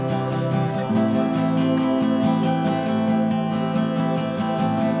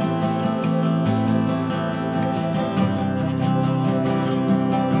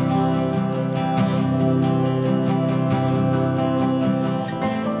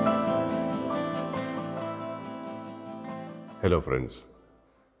Hello friends,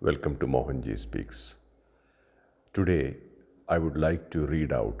 welcome to Mohanji Speaks. Today I would like to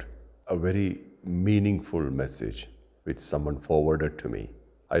read out a very meaningful message which someone forwarded to me.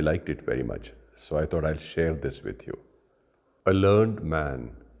 I liked it very much, so I thought I'll share this with you. A learned man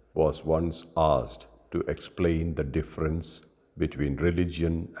was once asked to explain the difference between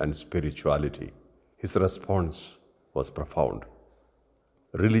religion and spirituality. His response was profound.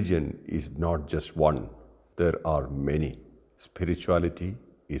 Religion is not just one, there are many. Spirituality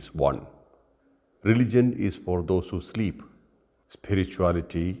is one. Religion is for those who sleep.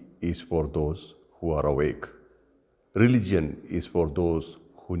 Spirituality is for those who are awake. Religion is for those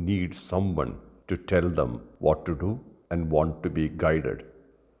who need someone to tell them what to do and want to be guided.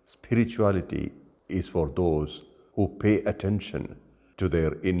 Spirituality is for those who pay attention to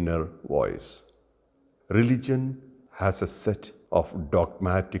their inner voice. Religion has a set of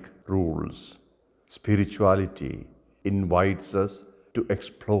dogmatic rules. Spirituality invites us to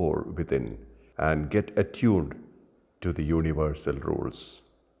explore within and get attuned to the universal rules.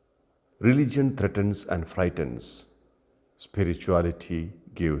 Religion threatens and frightens. Spirituality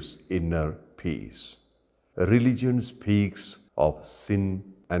gives inner peace. Religion speaks of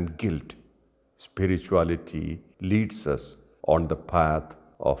sin and guilt. Spirituality leads us on the path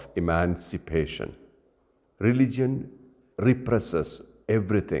of emancipation. Religion represses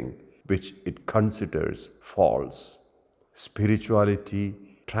everything which it considers false. Spirituality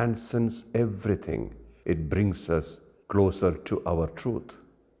transcends everything. It brings us closer to our truth.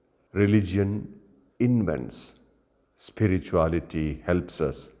 Religion invents. Spirituality helps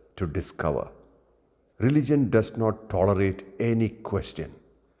us to discover. Religion does not tolerate any question.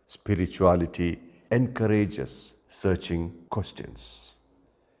 Spirituality encourages searching questions.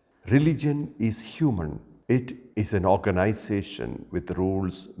 Religion is human. It is an organization with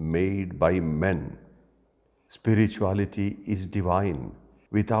rules made by men. Spirituality is divine.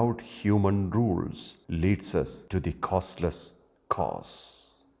 Without human rules leads us to the causeless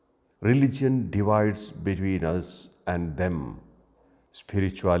cause. Religion divides between us and them.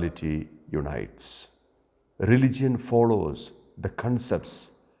 Spirituality unites. Religion follows the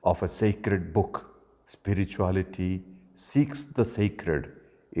concepts of a sacred book. Spirituality seeks the sacred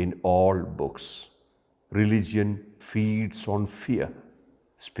in all books. Religion feeds on fear.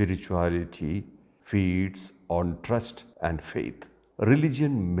 Spirituality feeds on trust and faith.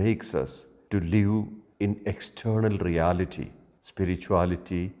 Religion makes us to live in external reality.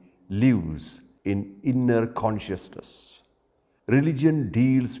 Spirituality lives in inner consciousness. Religion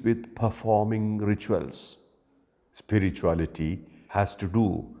deals with performing rituals. Spirituality has to do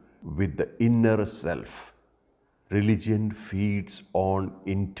with the inner self. Religion feeds on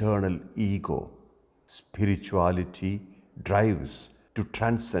internal ego. Spirituality drives to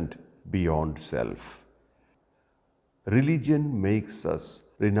transcend beyond self. Religion makes us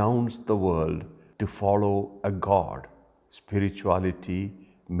renounce the world to follow a God. Spirituality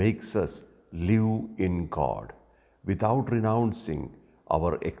makes us live in God without renouncing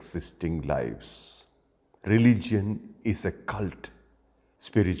our existing lives. Religion is a cult.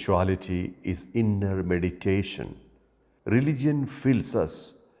 Spirituality is inner meditation. Religion fills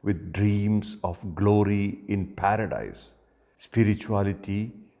us with dreams of glory in paradise.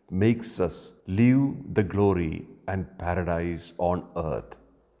 Spirituality makes us live the glory and paradise on earth.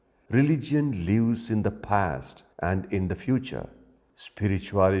 Religion lives in the past and in the future.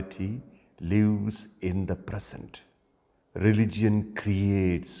 Spirituality lives in the present. Religion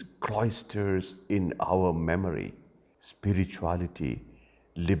creates cloisters in our memory. Spirituality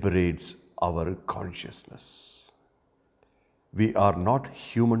liberates our consciousness. We are not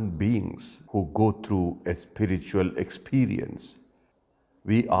human beings who go through a spiritual experience.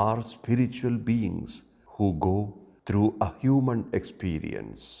 We are spiritual beings who go through a human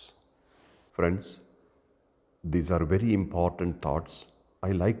experience. Friends, these are very important thoughts.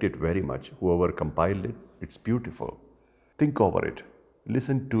 I liked it very much. Whoever compiled it, it's beautiful. Think over it.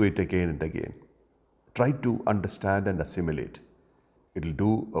 Listen to it again and again. Try to understand and assimilate. It'll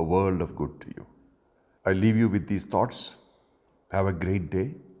do a world of good to you. I leave you with these thoughts. Have a great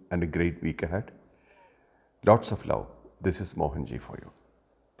day and a great week ahead. Lots of love. This is Mohanji for you.